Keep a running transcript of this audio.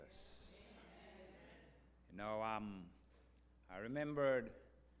I remembered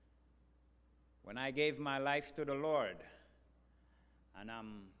when I gave my life to the Lord, and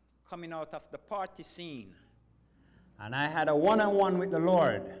I'm coming out of the party scene, and I had a one-on-one with the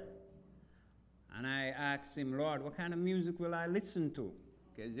Lord, and I asked him, Lord, what kind of music will I listen to?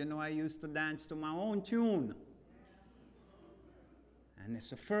 Because, I used to dance to my own tune. And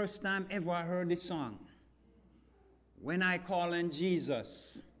it's the first time ever I heard this song. When I Call on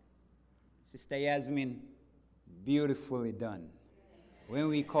Jesus. Sister Yasmin, beautifully done. When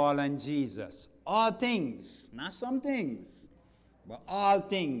we call on Jesus, all things, not some things, but all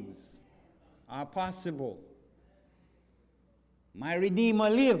things are possible. My Redeemer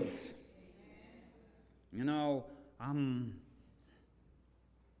lives. When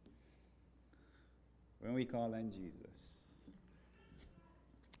we call on Jesus.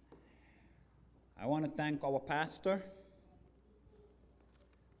 I want to thank our pastor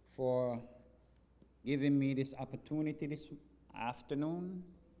for giving me this opportunity this afternoon.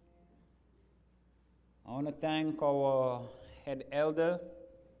 I want to thank our head elder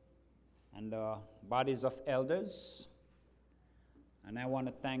and the bodies of elders. And I want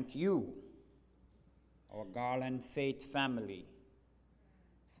to thank you, our Garland Faith family,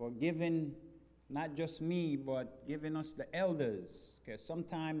 for giving not just me, but giving us the elders, because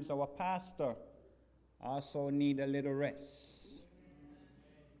sometimes our pastor also need a little rest.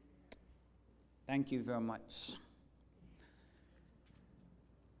 Thank you very much.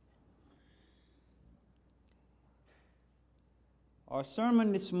 Our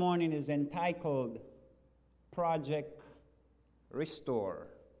sermon this morning is entitled Project Restore.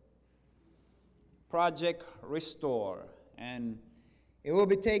 Project Restore. And it will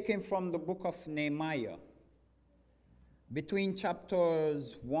be taken from the book of Nehemiah, between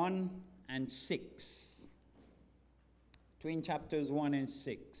chapters 1 and 6. Between chapters 1 and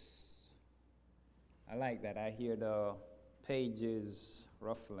 6. I like that. I hear the pages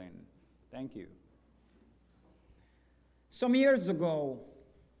ruffling. Thank you. Some years ago,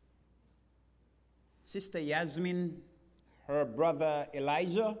 Sister Yasmin, her brother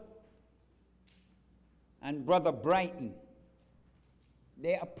Elijah, and brother Brighton,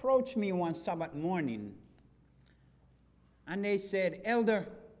 they approached me one Sabbath morning, and they said, Elder,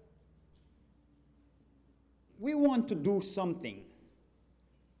 we want to do something.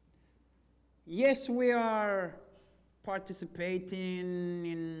 Yes, we are participating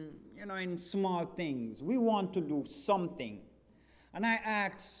in small things. We want to do something. And I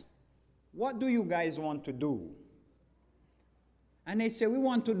asked, what do you guys want to do? And they said, we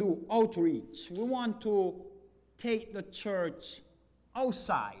want to do outreach. We want to take the church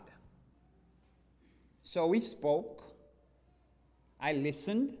outside. So we spoke. I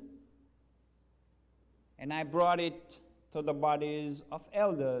listened. And I brought it to the bodies of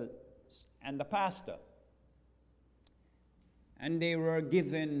elders and the pastor. And they were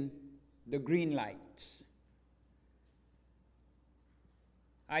given the green light.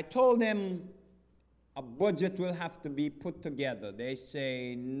 I told them a budget will have to be put together. They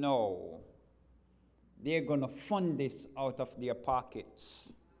say no. They're going to fund this out of their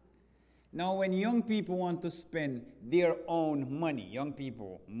pockets. Now, when young people want to spend their own money,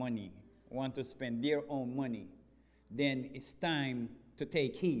 want to spend their own money, then it's time to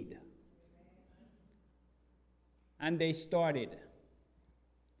take heed. And they started.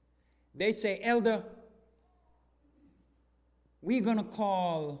 They say, Elder, we're going to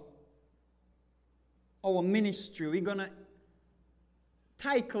call our ministry, we're going to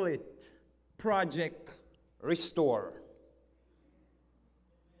title it Project Restore.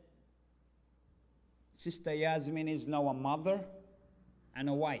 Sister Yasmin is now a mother and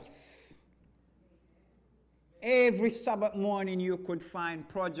a wife. Every Sabbath morning you could find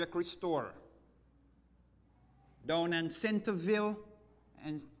Project Restore down in Centerville,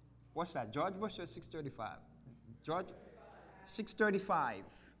 and what's that, George Bush or 635? George? 635.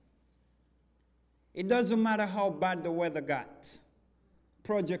 It doesn't matter how bad the weather got.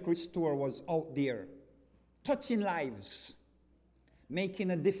 Project Restore was out there, touching lives,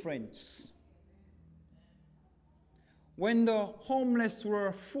 making a difference. When the homeless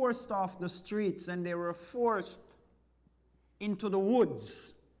were forced off the streets and they were forced into the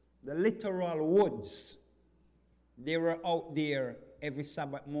woods, the literal woods, they were out there every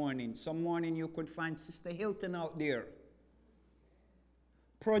Sabbath morning. Some morning you could find Sister Hilton out there.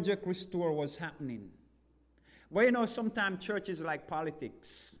 Project Restore was happening. But sometimes church is like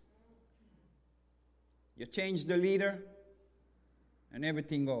politics. You change the leader and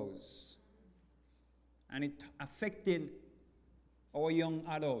everything goes. And it affected our young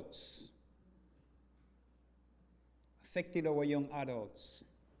adults.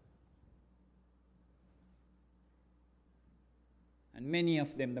 And many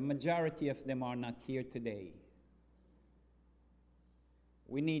of them, the majority of them, are not here today.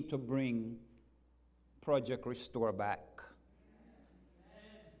 We need to bring Project Restore back.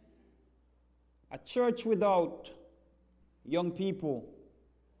 A church without young people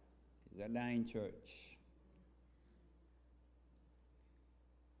is a dying church.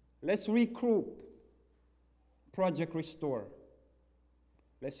 Let's regroup Project Restore.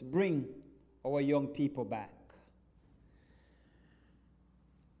 Let's bring our young people back.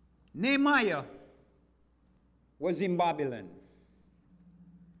 Nehemiah was in Babylon.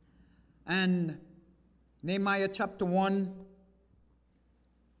 And Nehemiah chapter 1,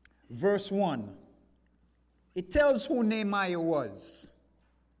 verse 1, it tells who Nehemiah was.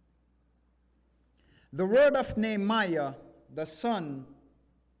 The word of Nehemiah, the son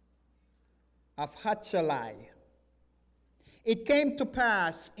of Hachalai. It came to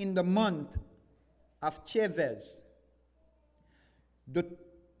pass in the month of Cheves, the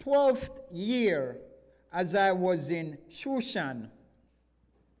 12th year, as I was in Shushan,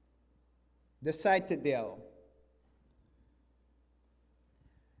 the citadel,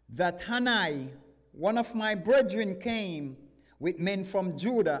 that Hanai, one of my brethren, came with men from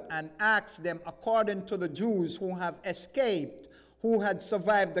Judah and asked them according to the Jews who have escaped, who had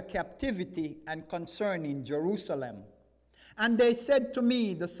survived the captivity, and concerning Jerusalem. And they said to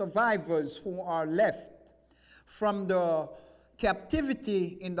me, the survivors who are left from the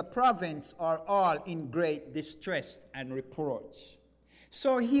captivity in the province are all in great distress and reproach.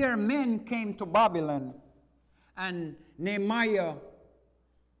 So here men came to Babylon, and Nehemiah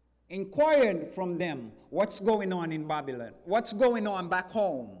inquired from them, what's going on in Babylon? What's going on back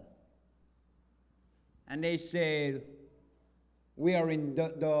home? And they said, we are in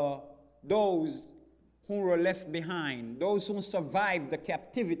those who were left behind, those who survived the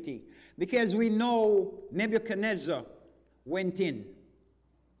captivity, because we know Nebuchadnezzar went in.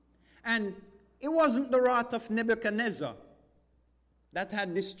 And it wasn't the wrath of Nebuchadnezzar that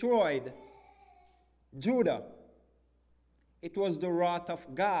had destroyed Judah. It was the wrath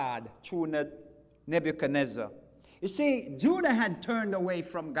of God through Nebuchadnezzar. You see, Judah had turned away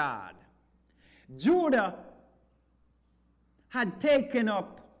from God. Judah had taken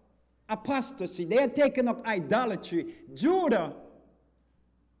up apostasy. They had taken up idolatry. Judah,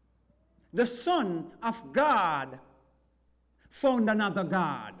 the son of God, found another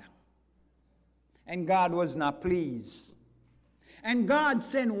God. And God was not pleased. And God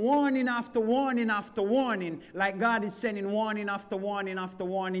sent warning after warning after warning, like God is sending warning after warning after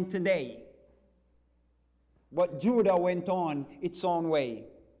warning today. But Judah went on its own way,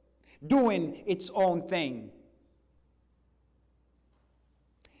 doing its own thing.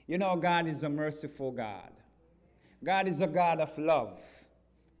 You know, God is a merciful God. God is a God of love,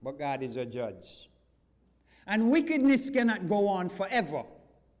 but God is a judge. And wickedness cannot go on forever.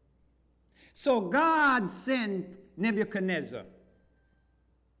 So God sent Nebuchadnezzar.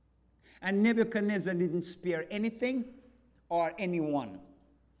 And Nebuchadnezzar didn't spare anything or anyone.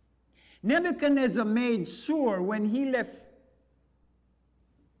 Nebuchadnezzar made sure when he left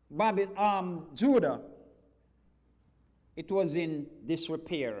Judah, it was in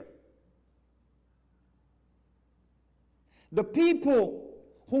disrepair. The people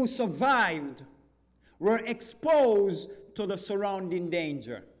who survived were exposed to the surrounding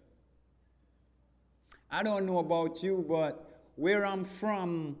danger. I don't know about you, but where I'm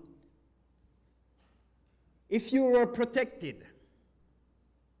from, if you were protected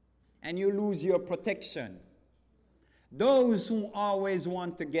and you lose your protection, those who always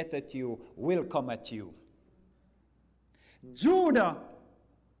want to get at you will come at you. Judah,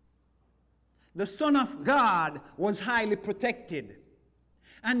 the son of God, was highly protected.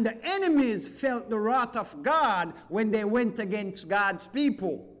 And the enemies felt the wrath of God when they went against God's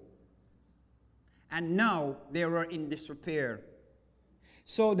people. And now they were in disrepair.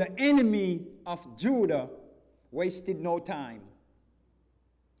 So the enemy of Judah wasted no time.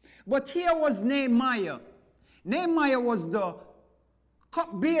 But here was Nehemiah. Nehemiah was the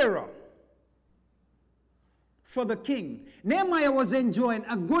cupbearer for the king. Nehemiah was enjoying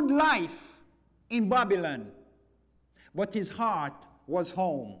a good life in Babylon, but his heart was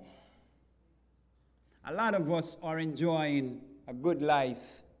home. A lot of us are enjoying a good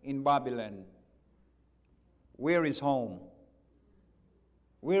life in Babylon. Where is home?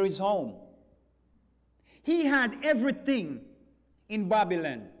 Where is home? He had everything in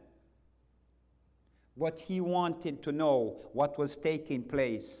Babylon, but he wanted to know what was taking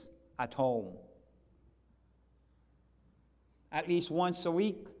place at home. At least once a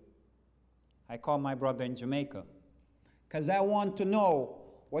week, I call my brother in Jamaica, because I want to know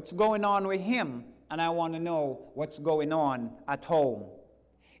what's going on with him and I want to know what's going on at home.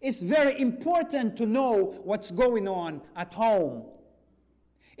 It's very important to know what's going on at home.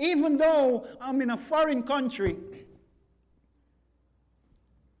 Even though I'm in a foreign country,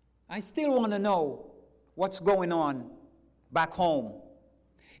 I still want to know what's going on back home.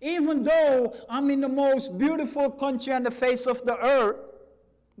 Even though I'm in the most beautiful country on the face of the earth,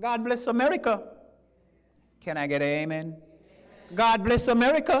 God bless America. Can I get an amen? Amen. God bless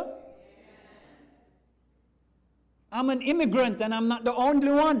America. Amen. I'm an immigrant and I'm not the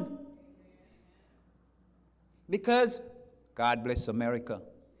only one. Because God bless America.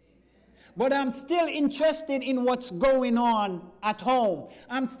 But I'm still interested in what's going on at home.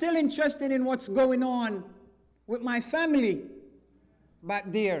 I'm still interested in what's going on with my family back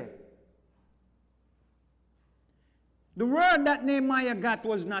there. The word that Nehemiah got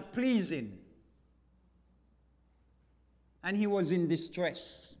was not pleasing. And he was in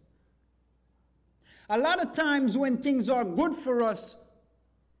distress. A lot of times when things are good for us,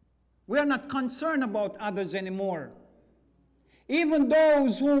 we are not concerned about others anymore. Even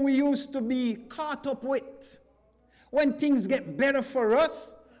those whom we used to be caught up with. When things get better for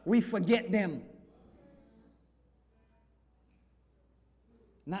us, we forget them.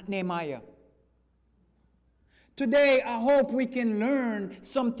 Not Nehemiah. Today, I hope we can learn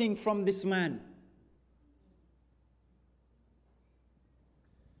something from this man.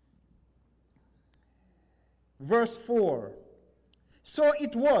 Verse 4. So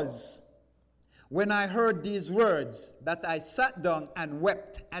it was, when I heard these words, that I sat down and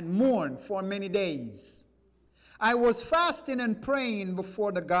wept and mourned for many days. I was fasting and praying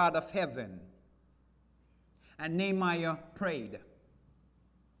before the God of heaven. And Nehemiah prayed.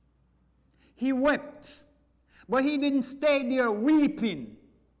 He wept, but he didn't stay there weeping.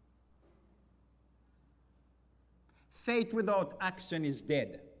 Faith without action is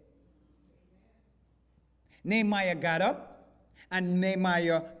dead. Nehemiah got up and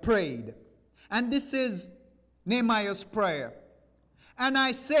Nehemiah prayed. And this is Nehemiah's prayer. And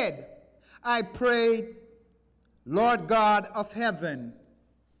I said, I prayed, Lord God of heaven,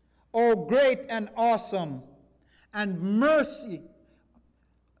 O great and awesome and mercy,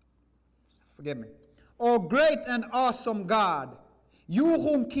 forgive me, O great and awesome God, you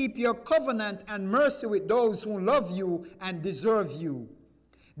whom keep your covenant and mercy with those who love you and deserve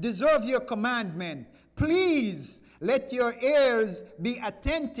your commandment. Please let your ears be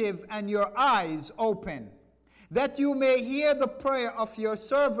attentive and your eyes open, that you may hear the prayer of your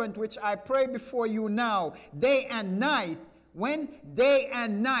servant, which I pray before you now, day and night. When? Day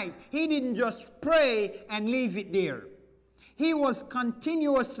and night. He didn't just pray and leave it there. He was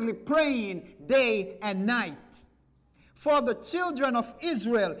continuously praying day and night. For the children of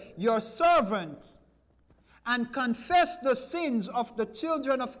Israel, your servants, and confess the sins of the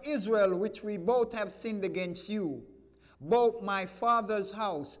children of Israel, which we both have sinned against you. Both my father's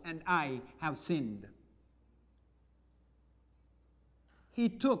house and I have sinned. He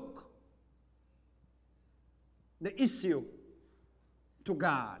took the issue to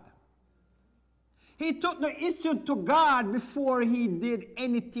God. He took the issue to God before he did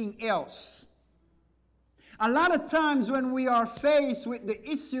anything else. A lot of times when we are faced with the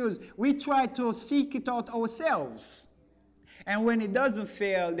issues, we try to seek it out ourselves. And when it doesn't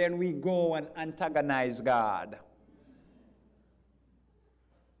fail, then we go and antagonize God.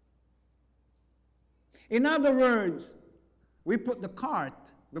 In other words, we put the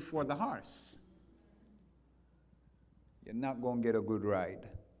cart before the horse. You're not going to get a good ride.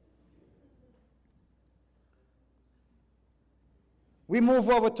 We move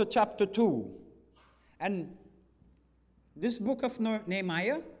over to chapter 2. And this book of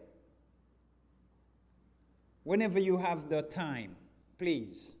Nehemiah, whenever you have the time,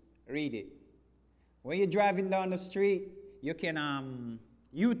 please read it. When you're driving down the street, you can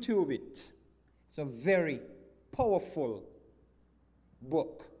YouTube it. It's a very powerful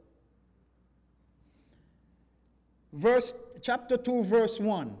book. Chapter 2, verse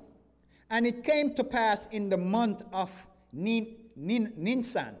 1. And it came to pass in the month of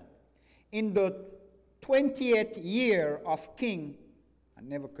Nisan, in the 20th year of King, I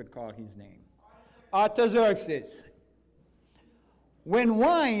never could call his name, Artaxerxes, when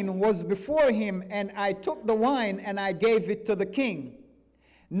wine was before him, and I took the wine and I gave it to the king.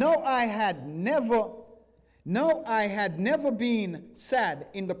 No, I had never been sad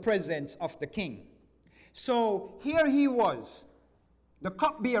in the presence of the king. So here he was, the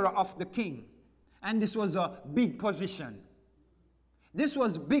cupbearer of the king, and this was a big position. This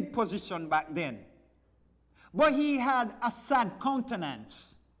was big position back then. But he had a sad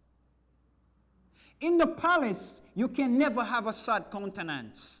countenance. In the palace, you can never have a sad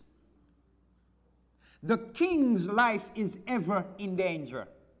countenance. The king's life is ever in danger.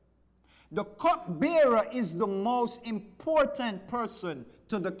 The cupbearer is the most important person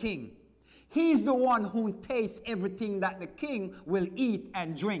to the king. He's the one who tastes everything that the king will eat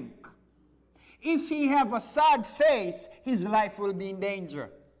and drink. If he have a sad face, his life will be in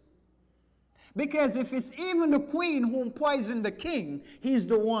danger. Because if it's even the queen who poisoned the king, he's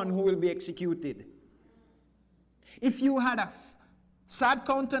the one who will be executed. If you had a sad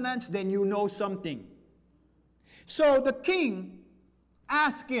countenance, then you know something. So the king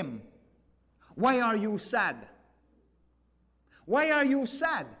asked him, "Why are you sad? Why are you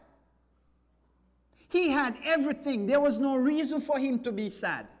sad?" He had everything. There was no reason for him to be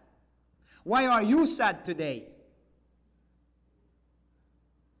sad. Why are you sad today?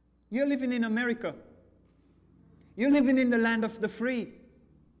 You're living in America. You're living in the land of the free.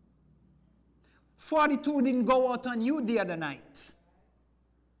 42 didn't go out on you the other night.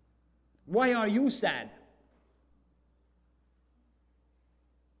 Why are you sad?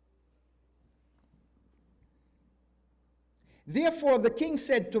 Therefore the king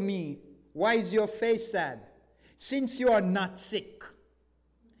said to me, "Why is your face sad, since you are not sick?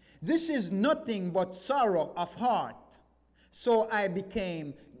 This is nothing but sorrow of heart." So I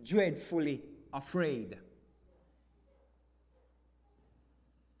became dreadfully afraid.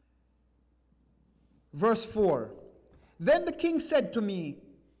 Verse 4. Then the king said to me,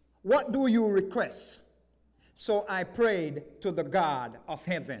 "What do you request?" So I prayed to the God of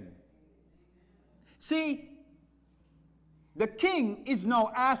heaven. See, the king is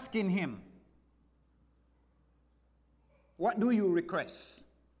now asking him, "What do you request?"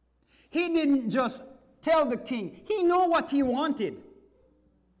 He didn't just tell the king. He knew what he wanted.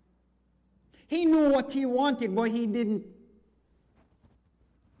 He knew what he wanted, but he didn't.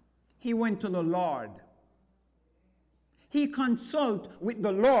 He went to the Lord. He consulted with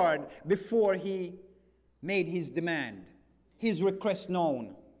the Lord before he made his demand, his request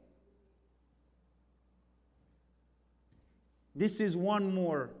known. This is one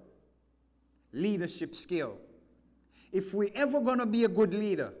more leadership skill. If we're ever going to be a good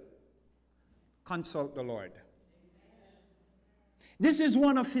leader, consult the Lord. This is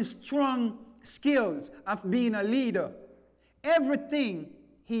one of his strong skills of being a leader. Everything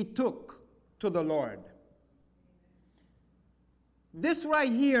he took to the Lord. This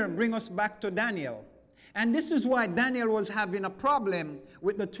right here brings us back to Daniel. And this is why Daniel was having a problem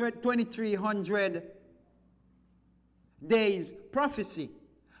with the 2300 days prophecy.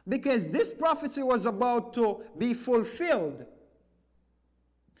 Because this prophecy was about to be fulfilled.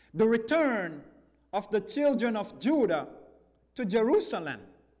 The return of the children of Judah to Jerusalem.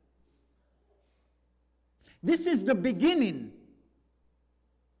 This is the beginning.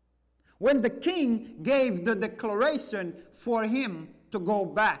 When the king gave the declaration for him to go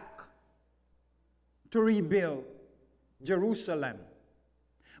back to rebuild Jerusalem.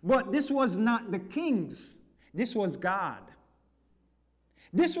 But this was not the king's. This was God.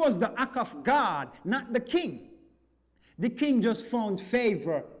 This was the act of God, not the king. The king just found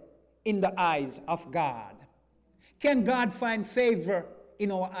favor in the eyes of God. Can God find favor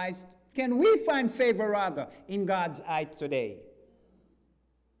in our eyes? Can we find favor rather in God's eyes today?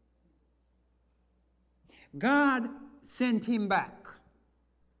 God sent him back.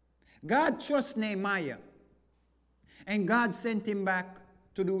 God trusts Nehemiah. And God sent him back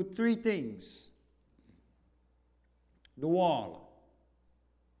to do three things. The wall.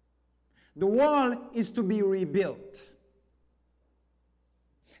 The wall is to be rebuilt.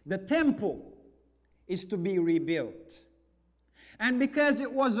 The temple is to be rebuilt. And because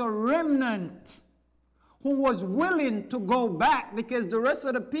it was a remnant who was willing to go back, because the rest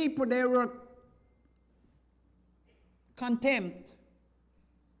of the people, they were contempt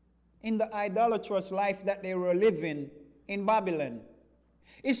in the idolatrous life that they were living in Babylon.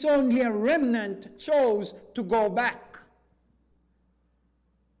 It's only a remnant chose to go back.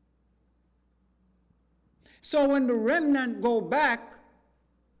 So when the remnant go back,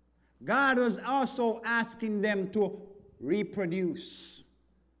 God was also asking them to reproduce.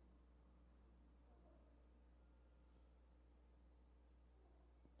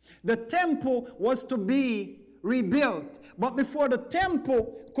 The temple was to be rebuilt. But before the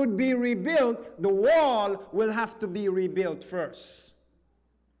temple could be rebuilt, the wall will have to be rebuilt first.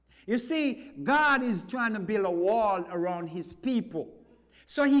 You see, God is trying to build a wall around his people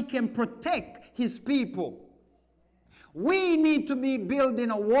so he can protect his people. We need to be building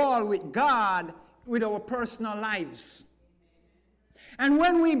a wall with God with our personal lives. And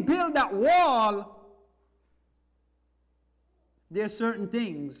when we build that wall, there are certain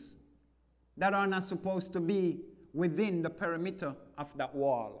things that are not supposed to be within the perimeter of that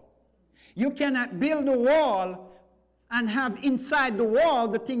wall. You cannot build a wall and have inside the wall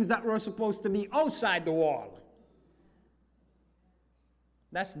the things that were supposed to be outside the wall.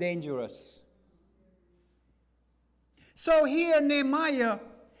 That's dangerous. So here Nehemiah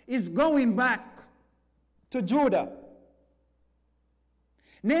is going back to Judah.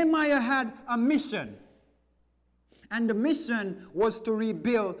 Nehemiah had a mission, and the mission was to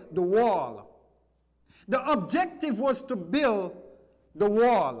rebuild the wall. The objective was to build the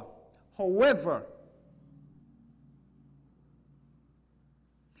wall. However,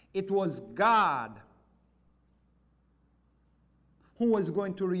 it was God who was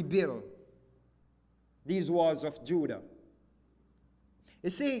going to rebuild these walls of Judah. You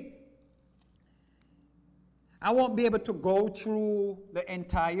see, I won't be able to go through the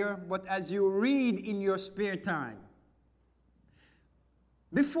entire, but as you read in your spare time,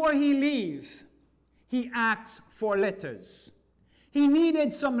 before he leaves, he asks for letters. He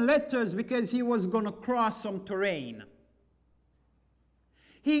needed some letters because he was going to cross some terrain.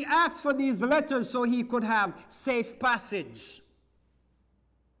 He asked for these letters so he could have safe passage.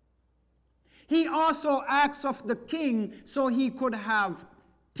 He also asked of the king so he could have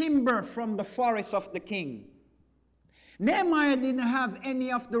timber from the forest of the king. Nehemiah didn't have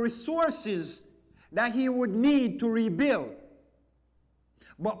any of the resources that he would need to rebuild.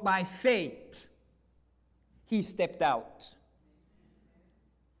 But by faith, he stepped out.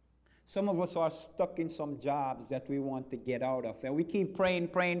 Some of us are stuck in some jobs that we want to get out of. And we keep praying.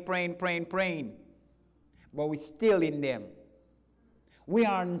 But we're still in them. We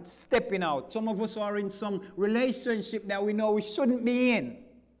aren't stepping out. Some of us are in some relationship that we know we shouldn't be in.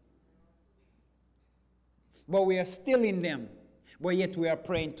 But we are still in them. But yet we are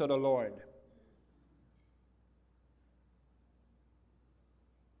praying to the Lord.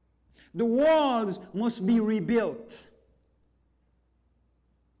 The walls must be rebuilt.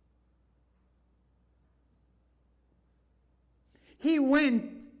 He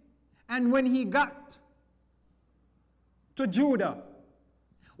went, and when he got to Judah,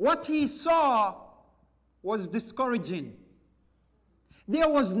 what he saw was discouraging. There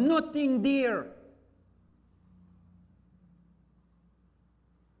was nothing there.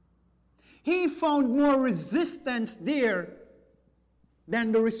 He found more resistance there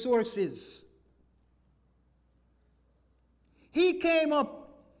than the resources. He came up,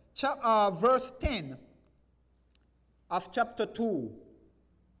 verse 10 of chapter 2.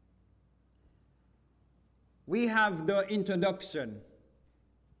 We have the introduction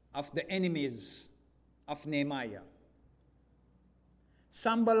of the enemies of Nehemiah,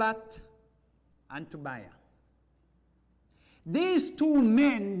 Sanballat and Tobiah. These two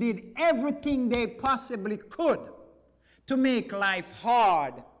men did everything they possibly could to make life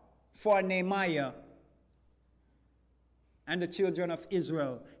hard for Nehemiah and the children of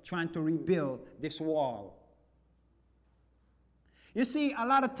Israel trying to rebuild this wall. You see, a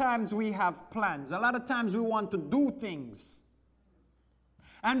lot of times we have plans. A lot of times we want to do things.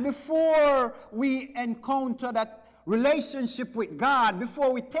 And before we encounter that relationship with God,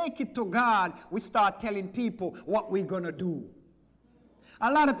 before we take it to God, we start telling people what we're going to do.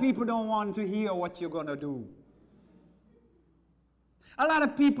 A lot of people don't want to hear what you're going to do. A lot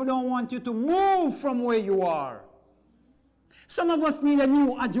of people don't want you to move from where you are. Some of us need a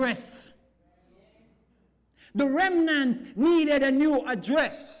new address. The remnant needed a new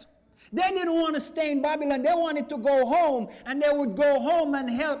address. They didn't want to stay in Babylon. They wanted to go home, and they would go home and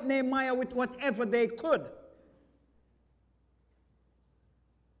help Nehemiah with whatever they could.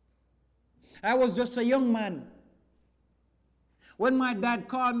 I was just a young man when my dad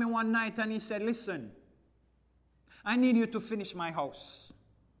called me one night and he said, "Listen, I need you to finish my house."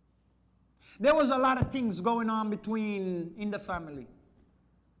 There was a lot of things going on in the family.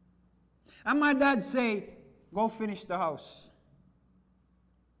 And my dad said, "Go finish the house."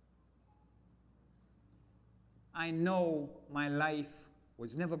 I know my life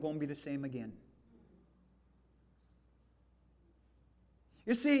was never going to be the same again.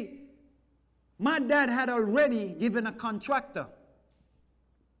 You see, my dad had already given a contractor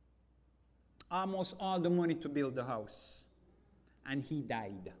almost all the money to build the house. And he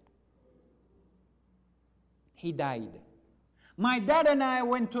died. He died. My dad and I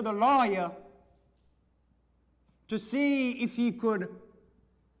went to the lawyer to see if he could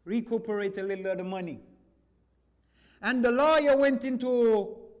recuperate a little of the money. And the lawyer went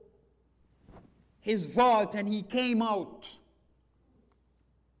into his vault and he came out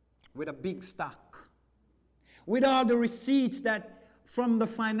with a big stock, with all the receipts that from the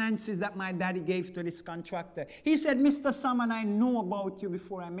finances that my daddy gave to this contractor. He said, "Mr. Salmon, I know about you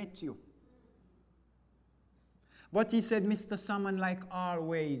before I met you. But he said, Mr. Salmon, like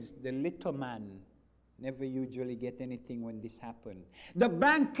always, the little man never usually get anything when this happened. The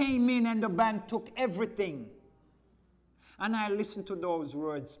bank came in and the bank took everything. And I listened to those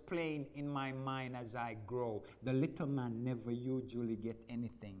words playing in my mind as I grow. The little man never usually get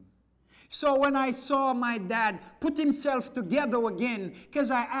anything. So when I saw my dad put himself together again,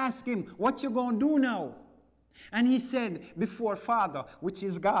 because I asked him, what you going to do now? And he said, before Father, which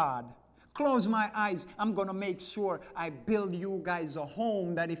is God, close my eyes. I'm going to make sure I build you guys a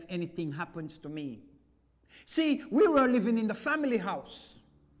home that if anything happens to me. See, we were living in the family house.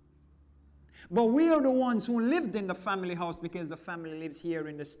 But we are the ones who lived in the family house because the family lives here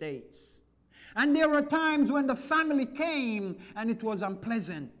in the States. And there were times when the family came and it was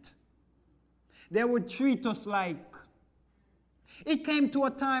unpleasant. They would treat us like. It came to a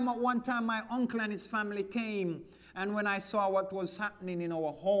time, at one time, my uncle and his family came. And when I saw what was happening in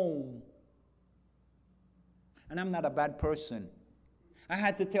our home, and I'm not a bad person, I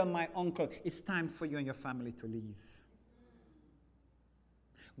had to tell my uncle, it's time for you and your family to leave.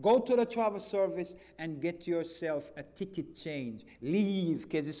 Go to the travel service and get yourself a ticket change. Leave,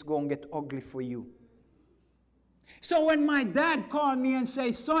 because it's going to get ugly for you. So when my dad called me and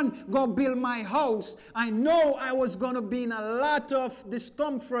said, son, go build my house, I know I was going to be in a lot of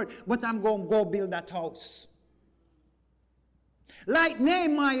discomfort, but I'm going to go build that house. Like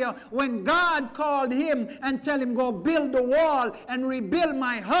Nehemiah, when God called him and tell him, go build the wall and rebuild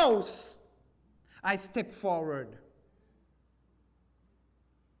my house, I stepped forward.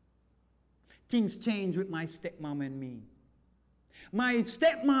 Things changed with my stepmom and me. My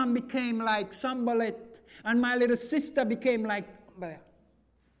stepmom became like Sambalet, and my little sister became like Tambaya.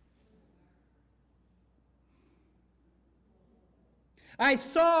 I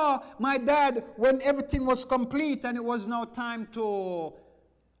saw my dad when everything was complete and it was now time to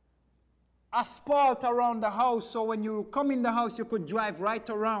asphalt around the house, so when you come in the house you could drive right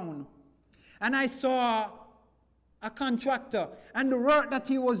around. And I saw a contractor, and the work that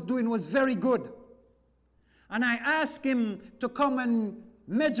he was doing was very good. And I asked him to come and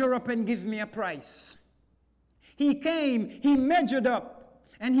measure up and give me a price. He came, he measured up,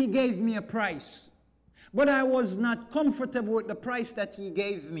 and he gave me a price. But I was not comfortable with the price that he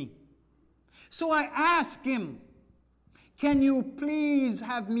gave me. So I asked him, can you please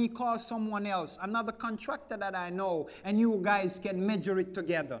have me call someone else, another contractor that I know, and you guys can measure it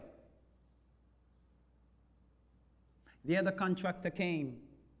together? The other contractor came,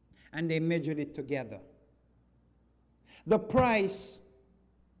 and they measured it together. The price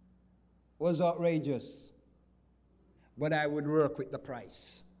was outrageous, but I would work with the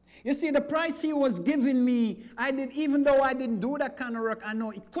price. You see, the price he was giving me, even though I didn't do that kind of work, I know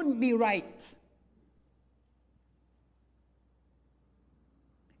it couldn't be right.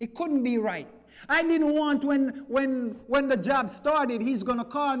 It couldn't be right. I didn't want when the job started, he's going to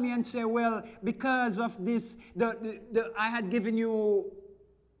call me and say, well, because of this, I had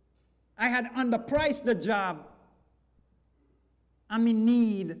underpriced the job. I'm in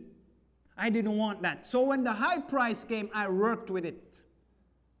need. I didn't want that. So when the high price came, I worked with it.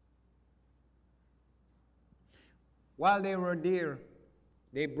 While they were there,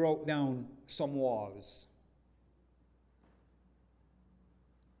 they broke down some walls.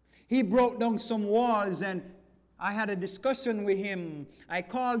 He broke down some walls, and I had a discussion with him. I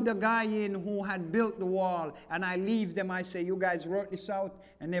called the guy in who had built the wall, and I leave them. I say, you guys work this out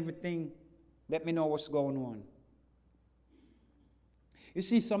and everything. Let me know what's going on. You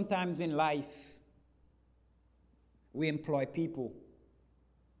see, sometimes in life, we employ people.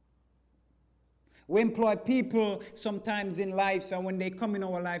 We employ people sometimes in life, and when they come in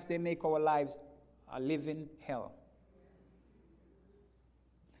our lives, they make our lives a living hell.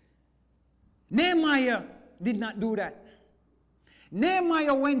 Nehemiah did not do that.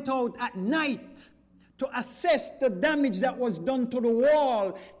 Nehemiah went out at night to assess the damage that was done to the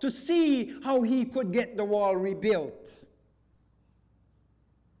wall, to see how he could get the wall rebuilt.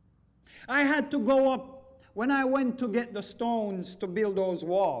 I had to go up when I went to get the stones to build those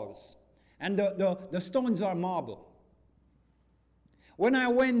walls. And the stones are marble. When I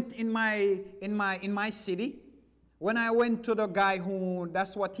went in my city, when I went to the guy who,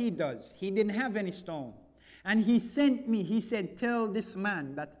 that's what he does, he didn't have any stone. And he sent me, he said, tell this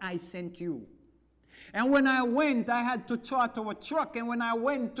man that I sent you. And when I went, I had to charter a truck. And when I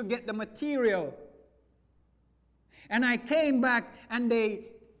went to get the material, and I came back and they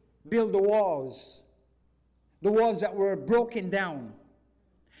built the walls that were broken down.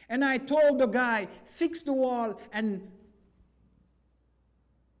 And I told the guy, fix the wall and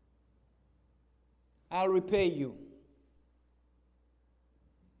I'll repay you.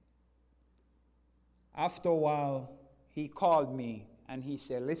 After a while, he called me and he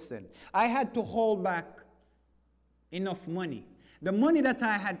said, listen, I had to hold back enough money. The money that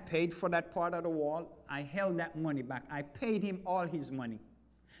I had paid for that part of the wall, I held that money back. I paid him all his money,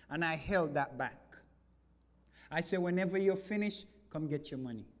 and I held that back. I said, whenever you're finished, come get your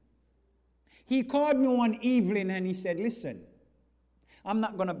money. He called me one evening and he said, listen, I'm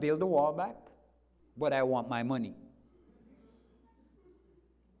not going to build the wall back, but I want my money.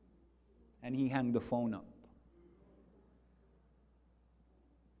 And he hung the phone up.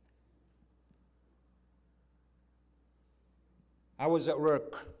 I was at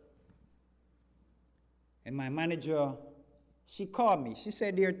work, and my manager, she called me. She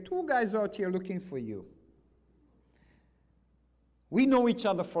said, there are two guys out here looking for you. We know each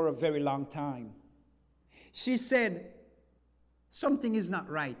other for a very long time. She said, something is not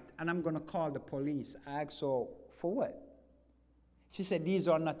right, and I'm going to call the police. I asked her, for what? She said, these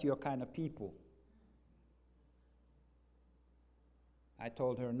are not your kind of people. I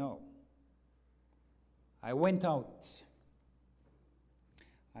told her no. I went out,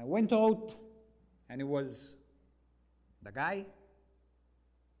 and it was the guy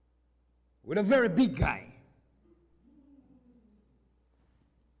with a very big guy.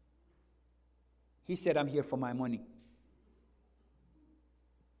 He said, I'm here for my money.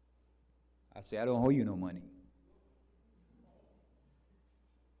 I said, I don't owe you no money.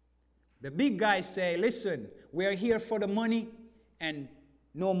 The big guy said, listen, we're here for the money and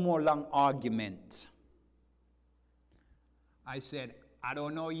no more long argument. I said, I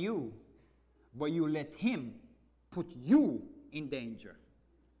don't know you, but you let him put you in danger.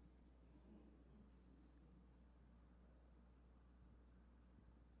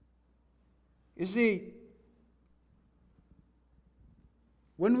 You see,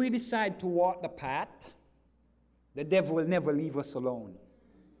 when we decide to walk the path, the devil will never leave us alone.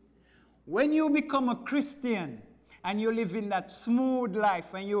 When you become a Christian and you live in that smooth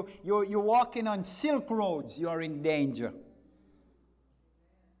life and you're walking on silk roads, you are in danger.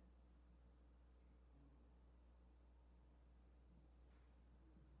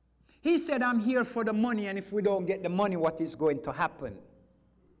 He said, I'm here for the money, and if we don't get the money, what is going to happen?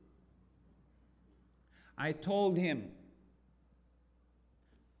 I told him,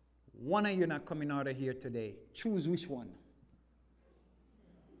 one of you not coming out of here today. Choose which one.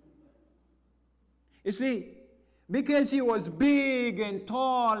 You see, because he was big and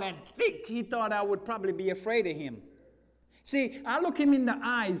tall and thick, he thought I would probably be afraid of him. See, I looked him in the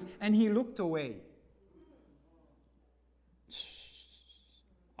eyes, and he looked away.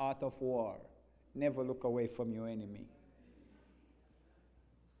 Art of war. Never look away from your enemy.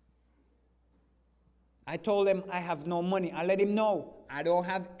 I told him I have no money. I let him know I don't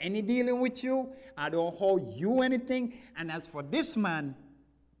have any dealing with you. I don't owe you anything. And as for this man,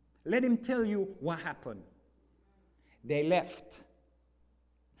 let him tell you what happened. They left.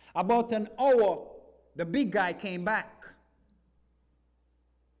 About an hour, the big guy came back.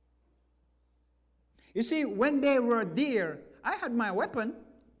 You see, when they were there, I had my weapon.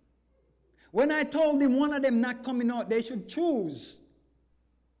 When I told him one of them not coming out, they should choose.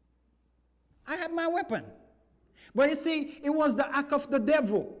 I had my weapon. But you see, it was the act of the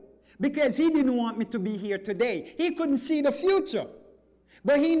devil. Because he didn't want me to be here today. He couldn't see the future.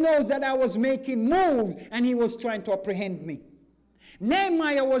 But he knows that I was making moves and he was trying to apprehend me.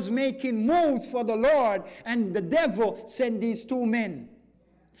 Nehemiah was making moves for the Lord, and the devil sent these two men.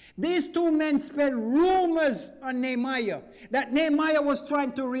 These two men spread rumors on Nehemiah that Nehemiah was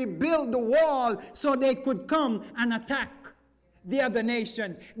trying to rebuild the wall so they could come and attack the other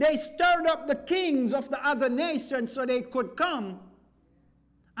nations. They stirred up the kings of the other nations so they could come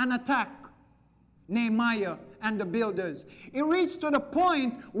and attack Nehemiah and the builders. It reached to the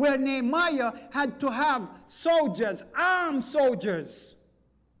point where Nehemiah had to have soldiers, armed soldiers.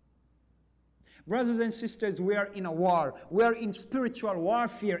 Brothers and sisters, we are in a war. We are in spiritual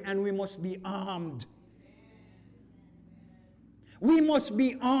warfare, and we must be armed. We must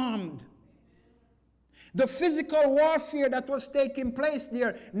be armed. The physical warfare that was taking place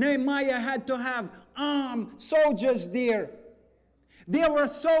there, Nehemiah had to have armed soldiers there. There were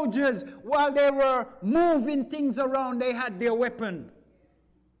soldiers, while they were moving things around, they had their weapon.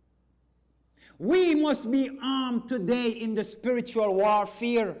 We must be armed today in the spiritual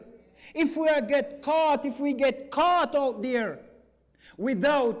warfare. If we get caught out there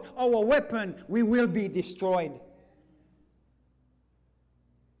without our weapon, we will be destroyed.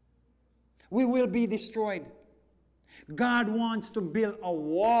 We will be destroyed. God wants to build a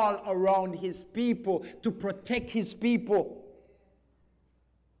wall around his people to protect his people.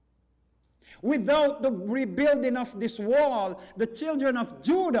 Without the rebuilding of this wall, the children of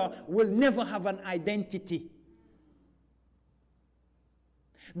Judah will never have an identity.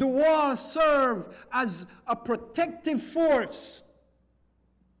 The wall served as a protective force,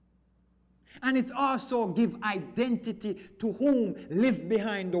 and it also gives identity to whom live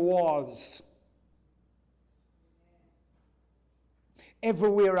behind the walls.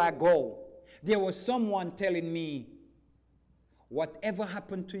 Everywhere I go, there was someone telling me, whatever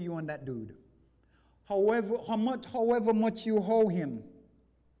happened to you and that dude, however much you owe him,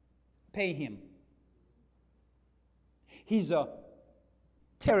 pay him. He's a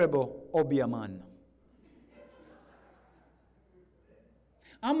terrible Obia man.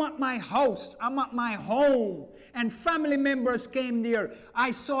 I'm at my house, I'm at my home, and family members came there.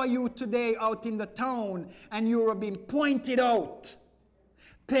 I saw you today out in the town, and you were being pointed out.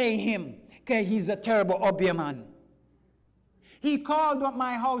 Pay him, okay? He's a terrible Obia man. He called up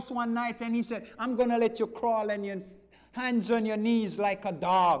my house one night and he said, I'm going to let you crawl on your hands on your knees like a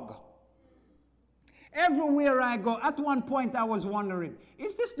dog. Everywhere I go, at one point I was wondering,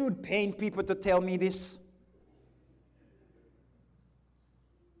 is this dude paying people to tell me this?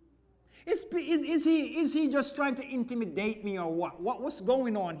 Is he just trying to intimidate me or what? What's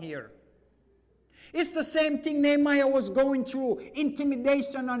going on here? It's the same thing Nehemiah was going through.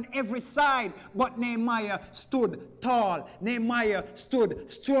 Intimidation on every side. But Nehemiah stood tall. Nehemiah stood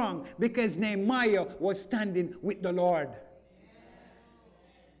strong because Nehemiah was standing with the Lord.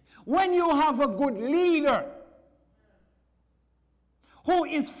 When you have a good leader who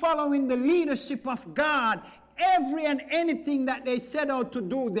is following the leadership of God, every and anything that they set out to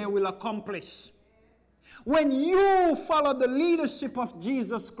do, they will accomplish. When you follow the leadership of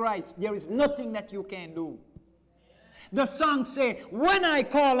Jesus Christ, there is nothing that you can do. The song say, when I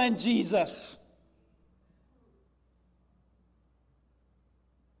call on Jesus.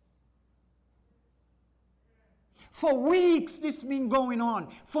 For weeks this been going on.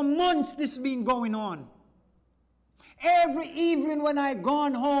 For months this been going on. Every evening when I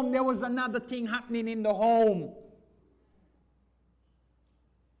gone home, there was another thing happening in the home.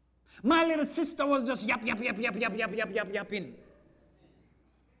 My little sister was just yapping.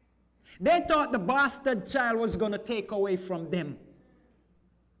 They thought the bastard child was going to take away from them.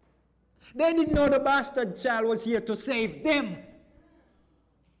 They didn't know the bastard child was here to save them.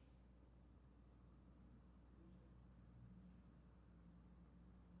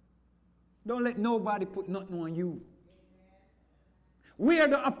 Don't let nobody put nothing on you. We are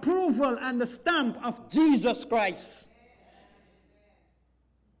the approval and the stamp of Jesus Christ.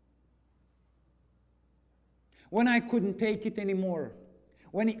 When I couldn't take it anymore,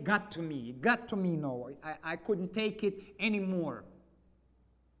 when it got to me now, I couldn't take it anymore.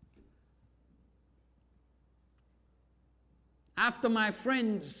 After my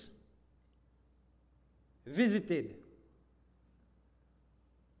friends visited,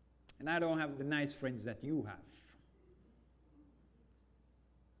 and I don't have the nice friends that you have.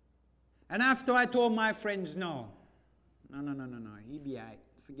 And after I told my friends, no, he be all right,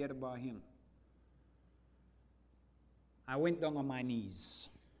 forget about him. I went down on my knees.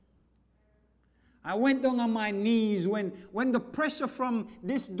 I went down on my knees when the pressure from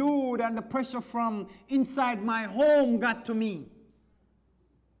this dude and the pressure from inside my home got to me.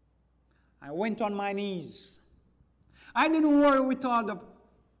 I went on my knees. I didn't worry with all the...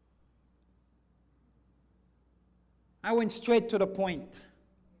 I went straight to the point.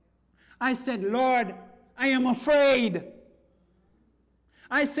 I said, Lord, I am afraid.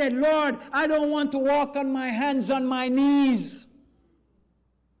 I said, Lord, I don't want to walk on my hands on my knees.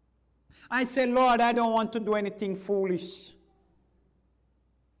 I said, Lord, I don't want to do anything foolish.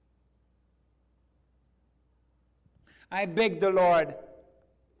 I begged the Lord,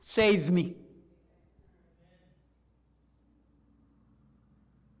 save me.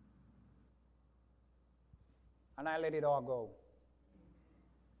 And I let it all go.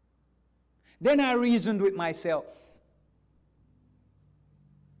 Then I reasoned with myself.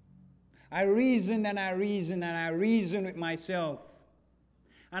 I reasoned and I reasoned and I reasoned with myself.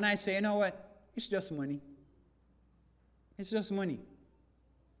 And I say, you know what? It's just money. It's just money.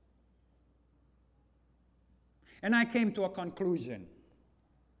 And I came to a conclusion.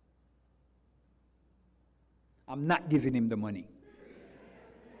 I'm not giving him the money.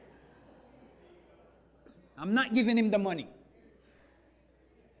 I'm not giving him the money.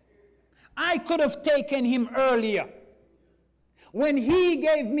 I could have taken him earlier, when he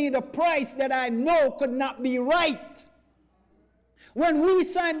gave me the price that I know could not be right. When we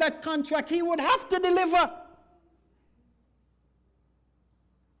signed that contract, he would have to deliver.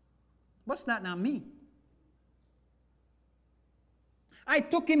 But it's not me. I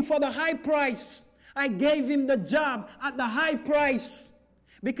took him for the high price. I gave him the job at the high price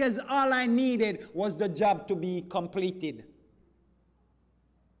because all I needed was the job to be completed.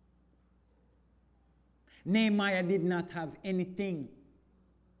 Nehemiah did not have anything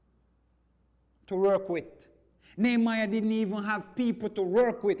to work with. Nehemiah didn't even have people to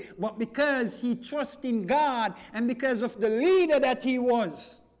work with. But because he trusted in God and because of the leader that he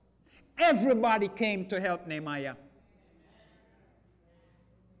was, everybody came to help Nehemiah.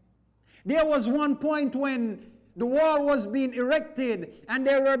 There was one point when the wall was being erected and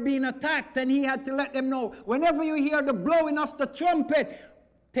they were being attacked, and he had to let them know, whenever you hear the blowing of the trumpet,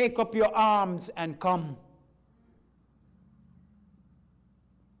 take up your arms and come.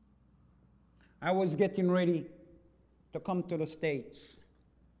 I was getting ready to come to the States.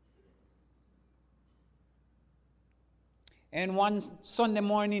 And one Sunday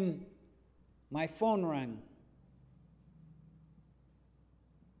morning, my phone rang.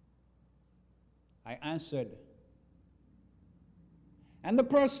 I answered. And the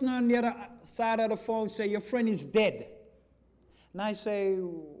person on the other side of the phone said, your friend is dead. And I say,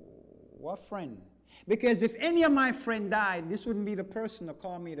 what friend? Because if any of my friend died, this wouldn't be the person to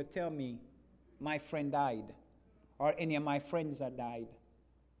call me to tell me my friend died, or any of my friends that died.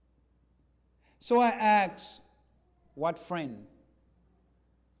 So I asked, what friend?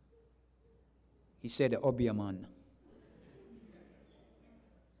 He said, Obiaman.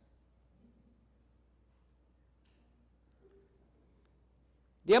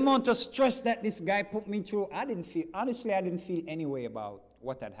 The amount of stress that this guy put me through, I didn't feel any way about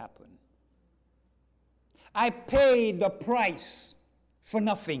what had happened. I paid the price for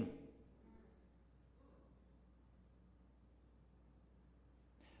nothing.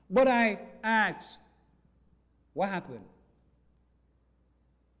 But I asked, what happened?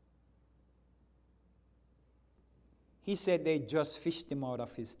 He said they just fished him out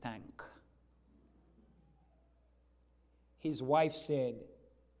of his tank. His wife said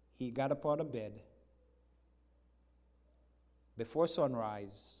he got up out of bed before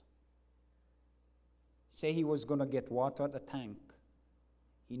sunrise, say he was going to get water at the tank.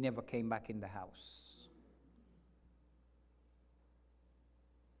 He never came back in the house.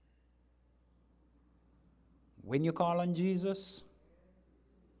 When you call on Jesus,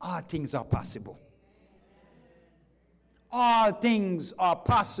 all things are possible. All things are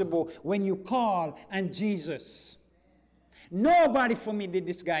possible when you call on Jesus. Nobody for me did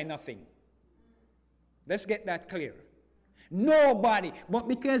this guy nothing. Let's get that clear. Nobody. But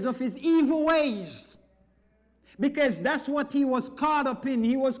because of his evil ways, because that's what he was caught up in.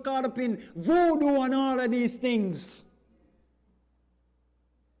 He was caught up in voodoo and all of these things.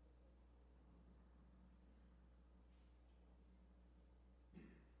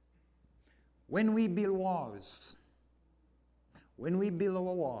 When we build walls, when we build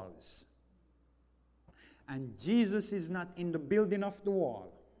our walls, and Jesus is not in the building of the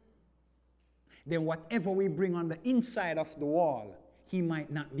wall, then whatever we bring on the inside of the wall, he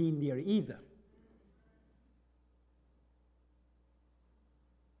might not be in there either.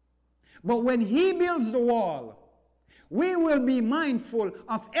 But when he builds the wall, we will be mindful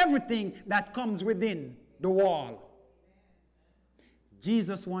of everything that comes within the wall.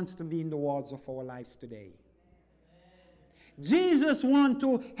 Jesus wants to be in the walls of our lives today. Jesus wants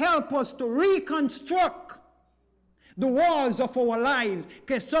to help us to reconstruct the walls of our lives,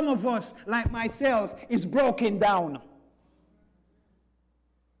 because some of us, like myself, is broken down.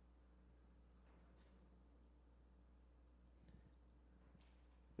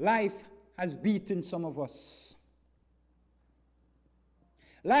 Life has beaten some of us.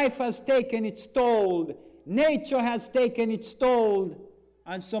 Life has taken its toll. Nature has taken its toll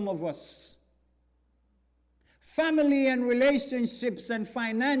on some of us. Family and relationships and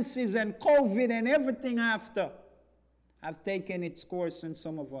finances and COVID and everything after have taken its course on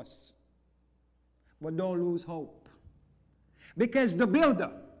some of us. But don't lose hope. Because the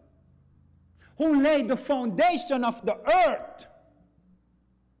builder who laid the foundation of the earth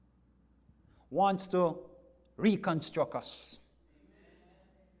wants to reconstruct us.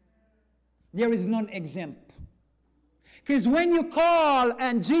 There is none exempt. Because when you call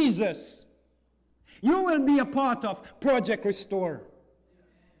on Jesus, you will be a part of Project Restore.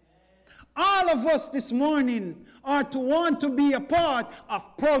 All of us this morning are to want to be a part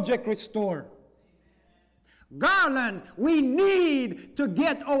of Project Restore. Garland, we need to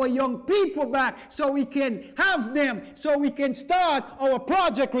get our young people back so we can have them, so we can start our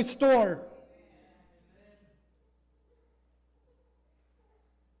Project Restore.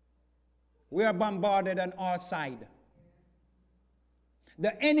 We are bombarded on all sides.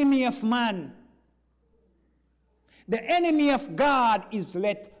 The enemy of man The enemy of God is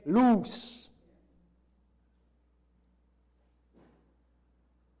let loose.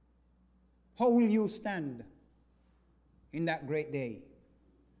 How will you stand in that great day?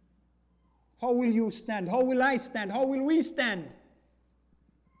 How will you stand? How will I stand? How will we stand?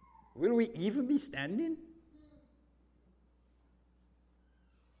 Will we even be standing?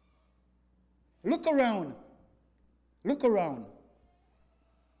 Look around. Look around.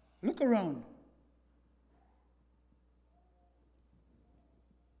 Look around.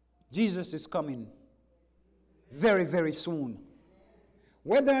 Jesus is coming very, very soon.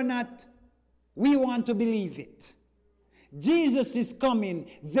 Whether or not we want to believe it, Jesus is coming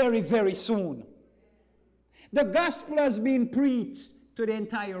very, very soon. The gospel has been preached to the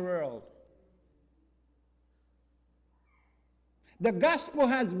entire world. The gospel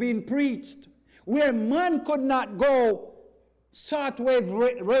has been preached where man could not go.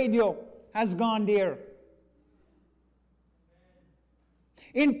 Shortwave radio has gone there.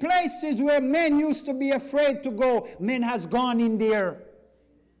 In places where men used to be afraid to go, men has gone in there.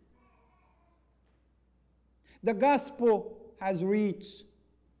 The gospel has reached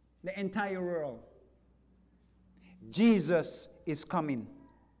the entire world. Jesus is coming.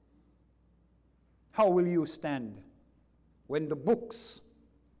 How will you stand when the books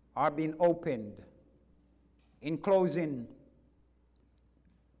are being opened? In closing,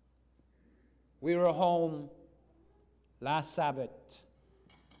 we were home last Sabbath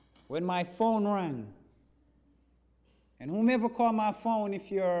when my phone rang. And whomever called my phone,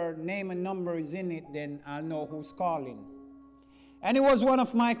 if your name and number is in it, then I'll know who's calling. And it was one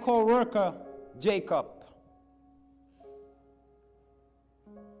of my co-worker, Jacob.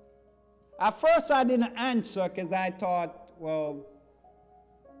 At first I didn't answer because I thought, well,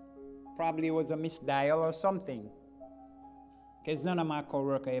 probably it was a misdial or something. Because none of my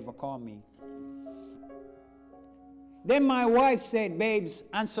co-worker ever called me. Then my wife said, babes,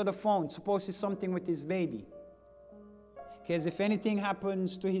 answer the phone. Suppose it's something with his baby. Because if anything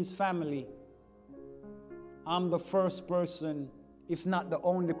happens to his family, I'm the first person, if not the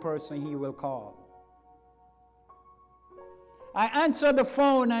only person he will call. I answered the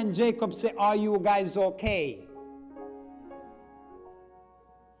phone and Jacob said, are you guys okay?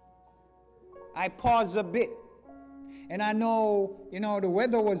 I paused a bit. And I know, the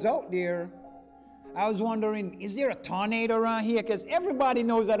weather was out there. I was wondering, is there a tornado around here? Because everybody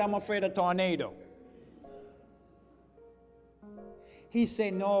knows that I'm afraid of tornado. He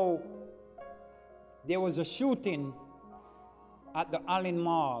said, no, there was a shooting at the Allen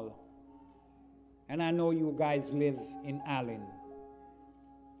Mall. And I know you guys live in Allen.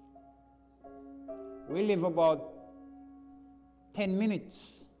 We live about 10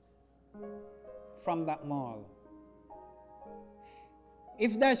 minutes from that mall.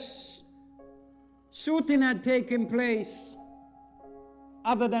 If that shooting had taken place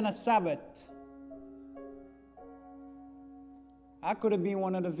other than a Sabbath, I could have been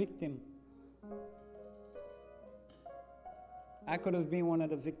one of the victims. I could have been one of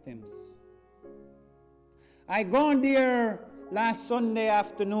the victims. I gone there last Sunday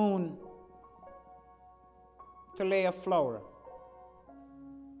afternoon to lay a flower.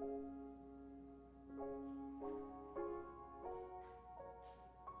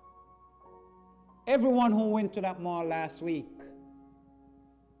 Everyone who went to that mall last week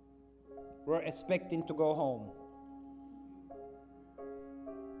were expecting to go home.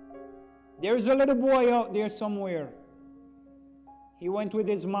 There's a little boy out there somewhere. He went with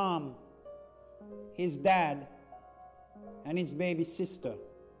his mom, his dad, and his baby sister.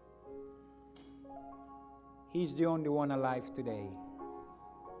 He's the only one alive today.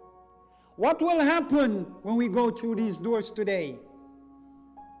 What will happen when we go through these doors today?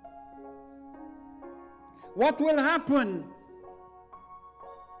 What will happen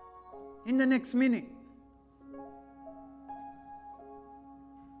in the next minute?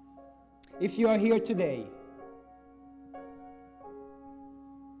 If you are here today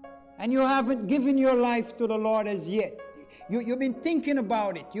and you haven't given your life to the Lord as yet, you've been thinking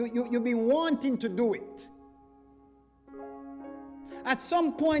about it, you've been wanting to do it. At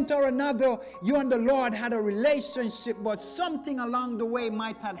some point or another, you and the Lord had a relationship, but something along the way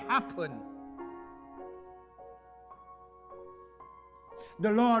might have happened.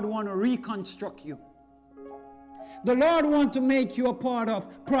 The Lord wants to reconstruct you. The Lord wants to make you a part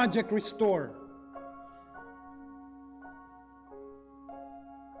of Project Restore.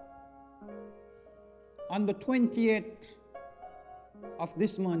 On the 28th of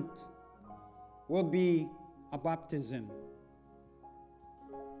this month will be a baptism.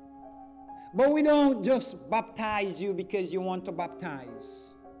 But we don't just baptize you because you want to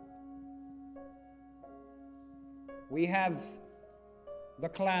baptize. We have the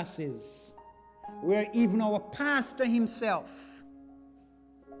classes where even our pastor himself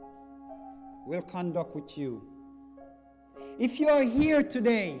will conduct with you. If you're here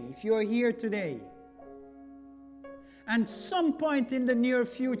today, and some point in the near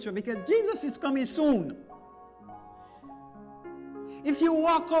future, because Jesus is coming soon, if you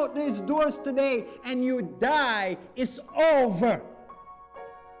walk out these doors today and you die, it's over.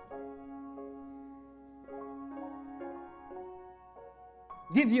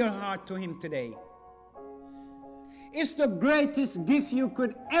 Give your heart to him today. It's the greatest gift you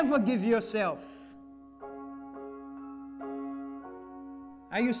could ever give yourself.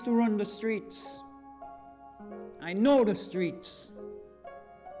 I used to run the streets. I know the streets.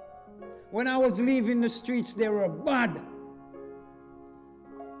 When I was leaving the streets, they were bad.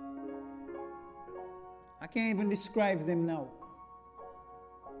 I can't even describe them now.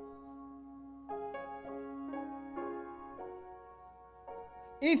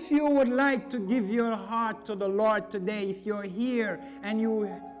 If you would like to give your heart to the Lord today, if you're here and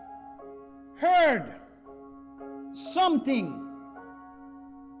you heard something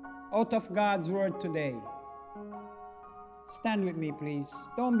out of God's word today, stand with me, please.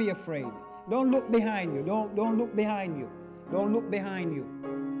 Don't be afraid. Don't look behind you. Don't look behind you. Don't look behind you.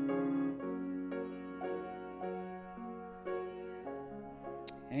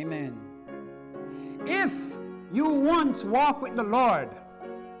 Amen. If you once walked with the Lord,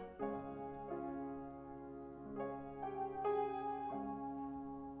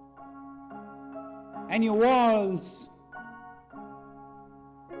 and your walls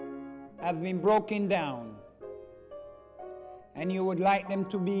have been broken down, and you would like them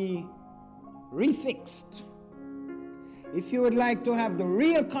to be refixed, if you would like to have the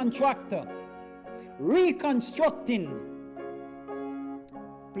real contractor reconstructing,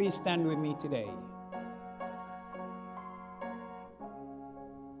 please stand with me today.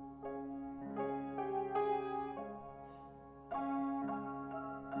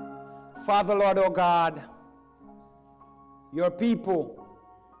 Father, Lord, oh God, your people,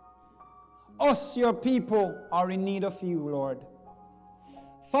 us, your people, are in need of you, Lord.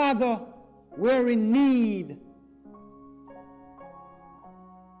 Father, we're in need.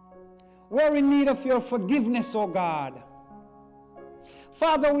 We're in need of your forgiveness, oh God.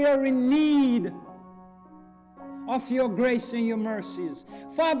 Father, we are in need of your grace and your mercies.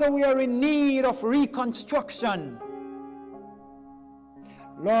 Father, we are in need of reconstruction.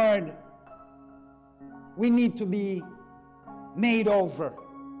 Lord, we need to be made over.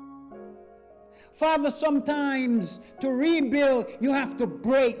 Father, sometimes to rebuild, you have to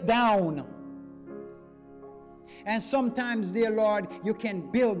break down. And sometimes, dear Lord, you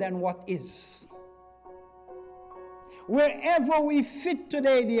can build on what is. Wherever we fit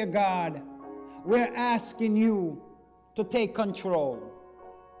today, dear God, we're asking you to take control.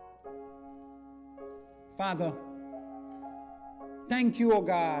 Father, thank you, oh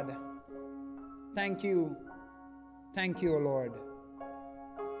God. Thank you. Thank you, O Lord.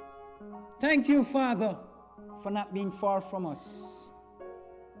 Thank you, Father, for not being far from us.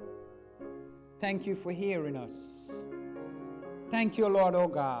 Thank you for hearing us. Thank you, Lord, oh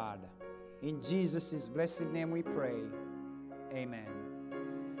God. In Jesus' blessed name we pray. Amen.